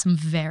also met some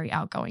very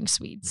outgoing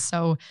Swedes.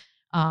 So,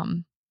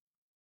 I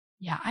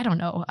don't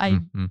know.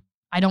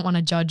 I don't want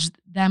to judge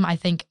them. I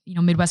think,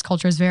 Midwest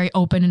culture is very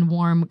open and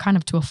warm, kind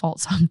of to a fault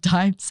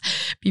sometimes.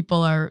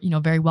 People are,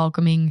 very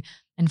welcoming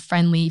and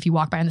friendly. If you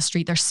walk by on the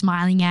street, they're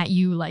smiling at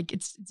you. Like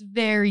it's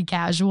very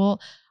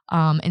casual.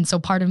 And so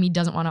part of me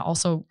doesn't want to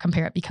also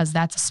compare it because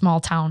that's a small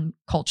town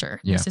culture.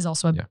 Yeah. This is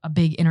also a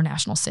big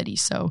international city.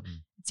 So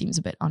it seems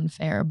a bit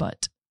unfair,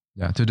 but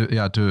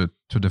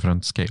to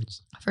different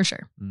scales. For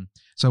sure.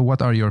 So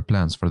what are your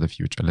plans for the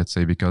future? Let's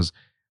say, because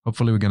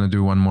hopefully we're going to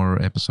do one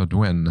more episode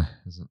when?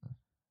 Is it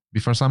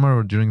before summer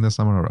or during the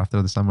summer or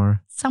after the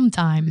summer?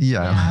 Sometime.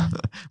 Yeah.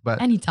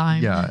 But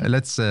anytime. Yeah.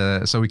 Let's,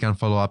 so we can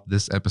follow up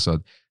this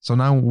episode. So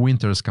now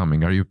winter is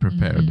coming. Are you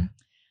prepared?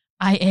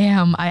 I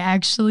am.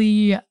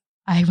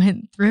 I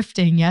went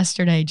thrifting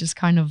yesterday, just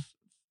kind of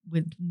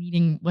with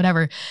needing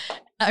whatever.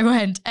 I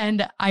went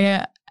and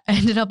I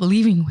ended up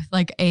leaving with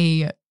like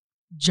a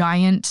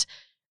giant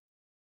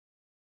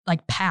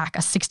pack, a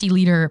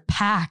 60-liter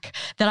pack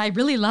that I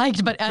really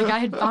liked, but I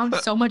had found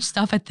so much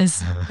stuff at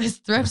this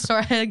thrift store.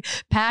 I had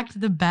packed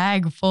the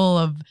bag full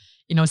of,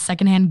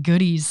 secondhand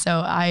goodies.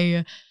 So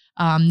I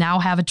now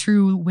have a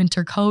true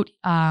winter coat.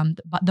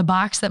 The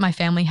box that my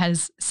family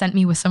has sent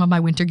me with some of my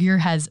winter gear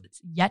has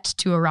yet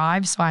to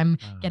arrive. So I'm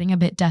getting a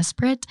bit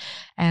desperate.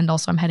 And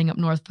also I'm heading up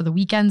north for the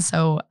weekend.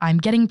 So I'm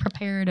getting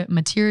prepared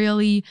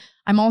materially.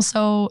 I'm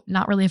also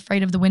not really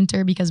afraid of the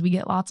winter because we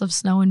get lots of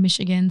snow in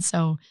Michigan.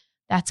 So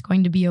that's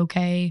going to be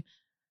okay.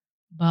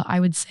 But I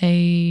would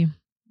say,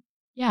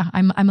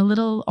 I'm a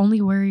little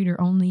only worried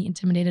or only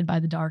intimidated by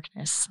the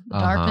darkness. The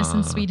darkness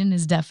in Sweden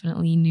is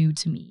definitely new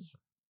to me.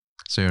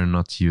 So you're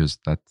not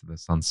used that the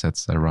sun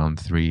sets around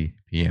 3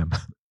 p.m.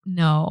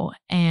 No.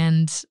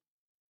 And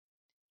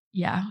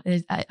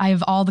I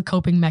have all the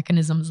coping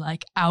mechanisms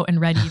out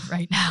and ready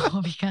right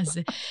now because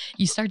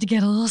you start to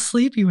get a little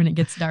sleepy when it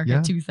gets dark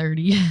at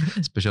 2:30.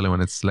 Especially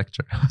when it's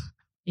lecture.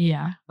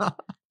 Yeah.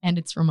 And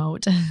it's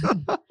remote.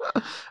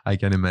 I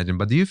can imagine.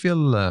 But do you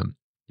feel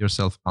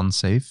yourself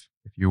unsafe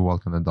if you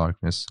walk in the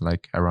darkness,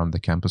 around the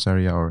campus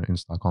area or in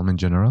Stockholm in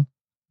general?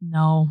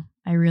 No,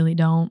 I really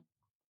don't.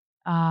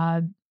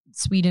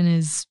 Sweden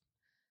is,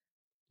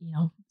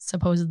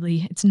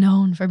 supposedly it's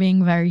known for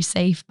being very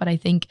safe, but I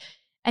think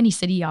any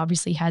city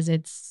obviously has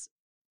its,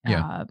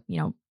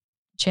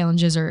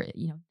 challenges or,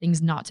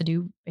 things not to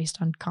do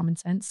based on common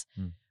sense.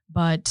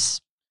 But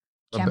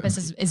campus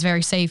is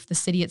very safe. The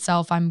city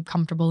itself, I'm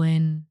comfortable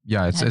in.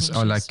 Yeah, it's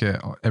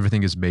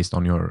everything is based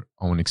on your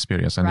own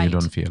experience and you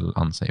don't feel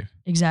unsafe.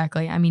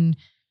 Exactly. I mean,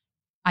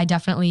 I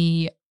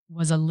definitely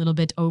was a little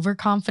bit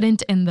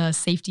overconfident in the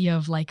safety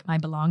of my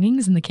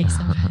belongings in the case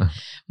of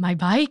my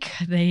bike.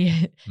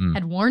 They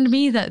had warned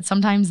me that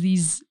sometimes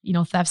these,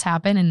 thefts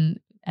happen. And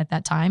at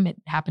that time it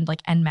happened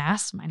en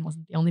masse. Mine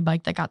wasn't the only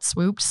bike that got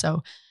swooped.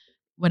 So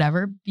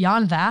whatever.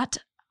 Beyond that,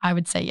 I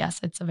would say, yes,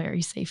 it's a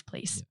very safe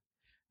place.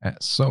 Yeah.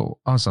 So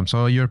awesome.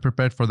 So you're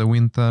prepared for the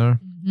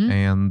winter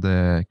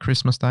and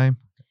Christmas time.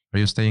 Are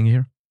you staying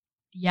here?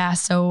 Yeah.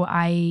 So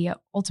I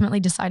ultimately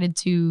decided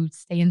to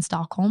stay in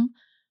Stockholm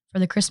for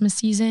the Christmas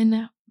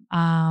season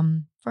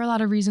for a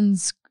lot of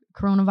reasons.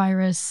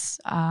 Coronavirus,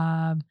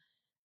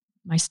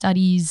 my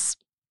studies,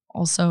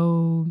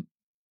 also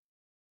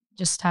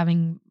just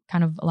having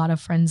kind of a lot of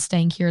friends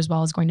staying here as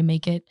well is going to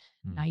make it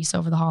nice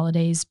over the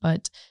holidays.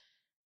 But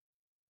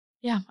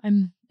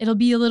it'll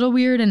be a little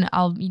weird and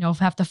I'll,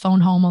 have to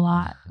phone home a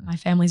lot. My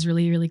family's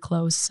really, really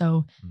close.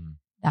 So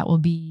that will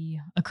be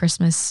a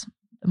Christmas.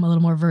 I'm a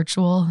little more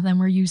virtual than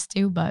we're used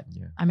to, but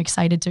I'm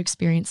excited to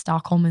experience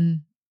Stockholm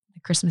in the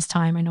Christmas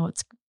time. I know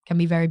it can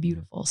be very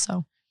beautiful.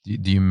 So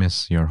do you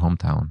miss your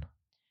hometown?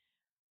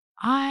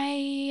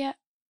 I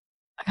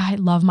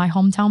love my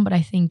hometown, but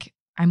I think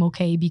I'm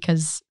okay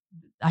because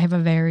I have a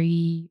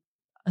very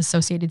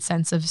associated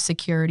sense of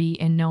security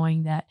in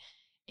knowing that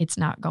it's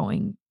not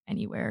going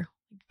anywhere.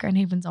 Grand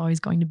Haven's always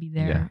going to be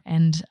there.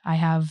 And I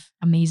have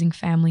amazing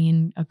family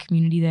and a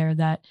community there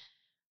that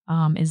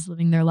is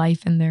living their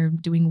life and they're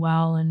doing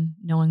well, and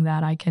knowing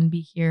that I can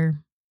be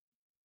here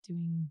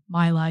doing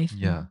my life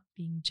and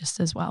being just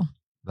as well.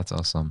 That's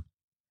awesome.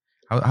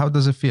 How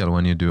does it feel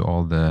when you do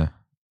all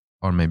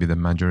or maybe the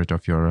majority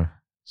of your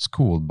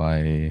school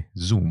by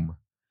Zoom?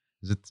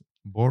 Is it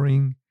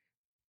boring?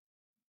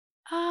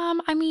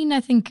 I mean,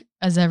 I think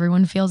as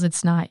everyone feels,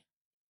 it's not,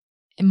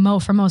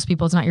 for most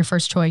people, it's not your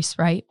first choice,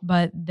 right?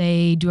 But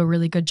they do a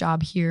really good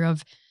job here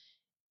of,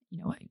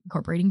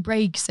 incorporating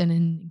breaks and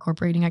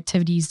incorporating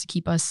activities to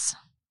keep us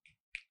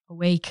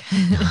awake.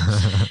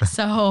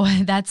 So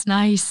that's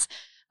nice.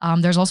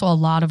 There's also a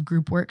lot of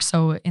group work.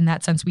 So in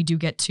that sense, we do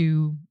get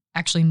to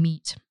actually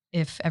meet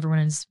if everyone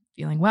is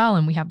feeling well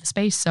and we have the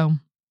space. So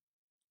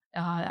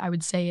I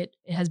would say it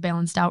has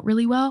balanced out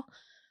really well.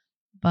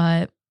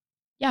 But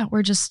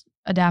we're just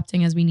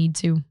adapting as we need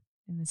to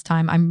in this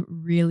time. I'm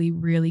really,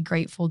 really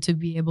grateful to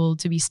be able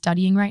to be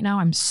studying right now.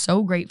 I'm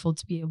so grateful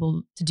to be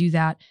able to do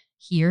that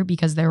here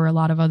because there were a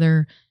lot of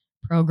other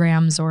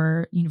programs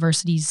or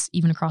universities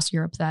even across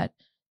Europe that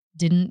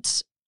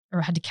didn't or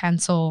had to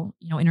cancel,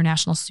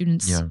 international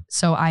students.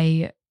 So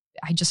I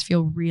just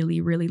feel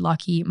really, really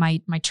lucky.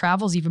 My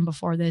travels even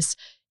before this,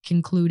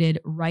 concluded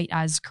right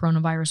as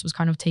coronavirus was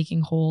kind of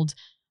taking hold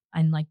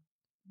in like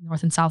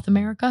North and South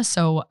America.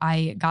 So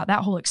I got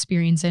that whole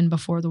experience in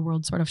before the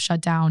world sort of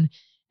shut down,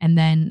 and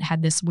then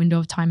had this window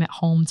of time at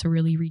home to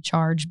really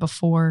recharge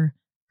before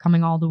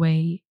coming all the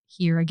way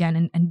here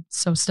again. And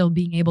so still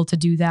being able to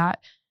do that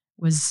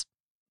was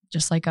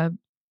just like a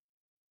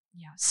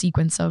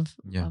sequence of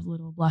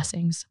little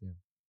blessings. Yeah.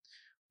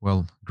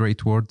 Well,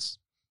 great words.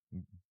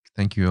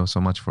 Thank you so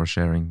much for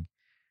sharing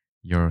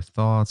your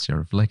thoughts, your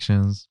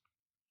reflections.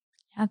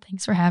 Yeah,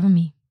 thanks for having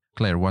me.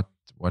 Claire, what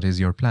is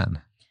your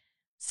plan?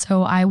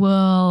 So I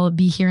will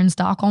be here in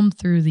Stockholm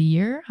through the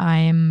year. I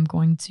am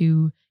going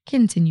to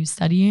continue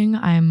studying.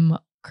 I'm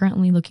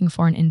currently looking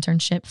for an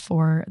internship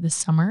for this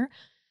summer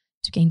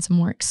to gain some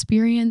more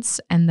experience,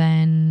 and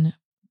then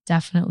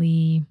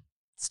definitely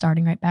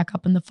starting right back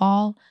up in the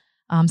fall.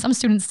 Some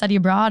students study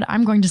abroad.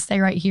 I'm going to stay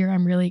right here.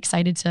 I'm really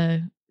excited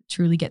to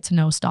truly get to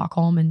know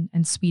Stockholm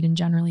and Sweden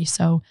generally.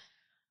 So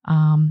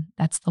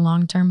that's the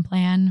long-term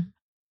plan.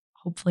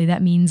 Hopefully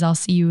that means I'll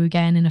see you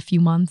again in a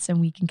few months and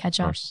we can catch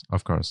up.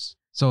 Of course.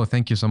 So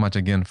thank you so much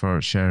again for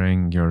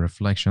sharing your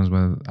reflections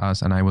with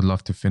us. And I would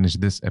love to finish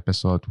this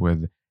episode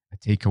with a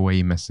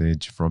takeaway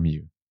message from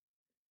you.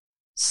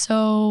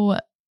 So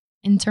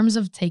in terms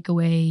of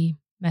takeaway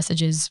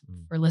messages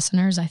for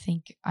listeners, I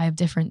think I have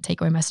different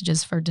takeaway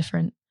messages for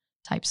different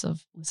types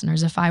of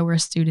listeners. If I were a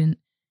student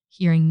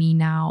hearing me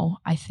now,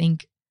 I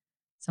think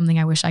something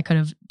I wish I could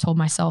have told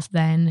myself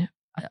then,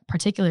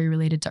 particularly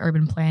related to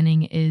urban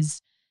planning,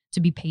 is to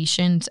be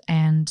patient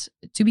and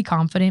to be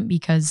confident,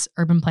 because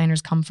urban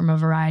planners come from a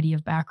variety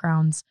of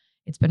backgrounds.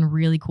 It's been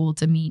really cool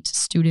to meet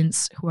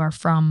students who are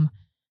from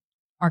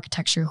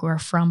architecture, who are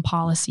from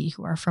policy,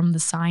 who are from the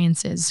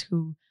sciences,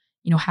 who,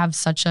 have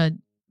such a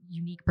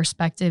unique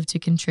perspective to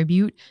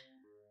contribute.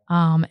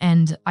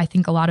 And I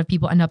think a lot of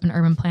people end up in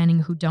urban planning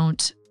who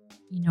don't,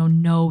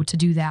 know to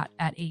do that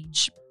at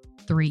age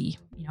 3,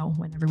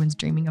 when everyone's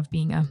dreaming of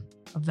being a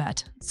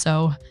vet.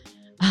 So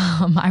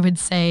I would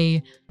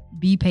say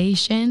be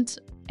patient,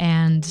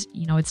 and,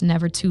 it's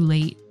never too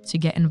late to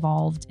get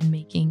involved in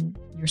making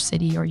your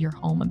city or your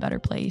home a better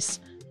place.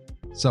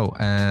 So,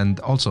 and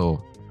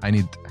also I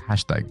need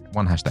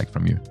one hashtag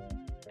from you.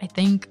 I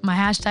think my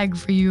hashtag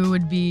for you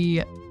would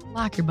be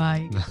lock your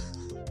bike.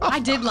 I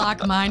did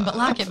lock mine, but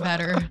lock it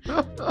better.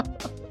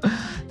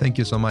 Thank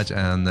you so much,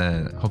 and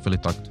hopefully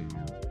talk to you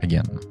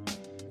again.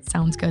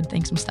 Sounds good.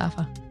 Thanks,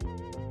 Mustafa.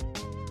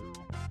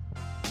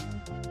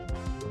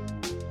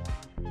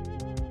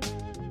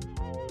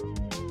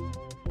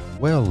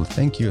 Well,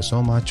 thank you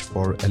so much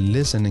for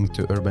listening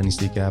to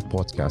Urbanistica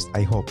podcast.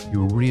 I hope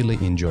you really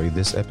enjoyed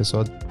this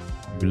episode.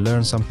 You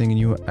learned something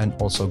new and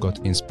also got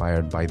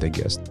inspired by the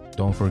guest.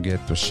 Don't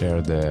forget to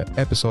share the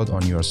episode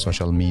on your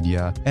social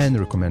media and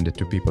recommend it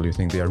to people you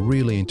think they are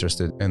really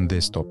interested in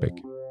this topic.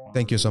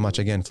 Thank you so much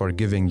again for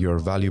giving your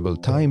valuable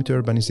time to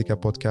Urbanistica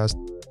podcast.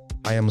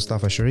 I am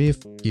Mustafa Sharif.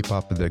 Keep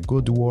up the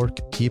good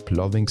work. Keep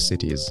loving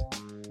cities.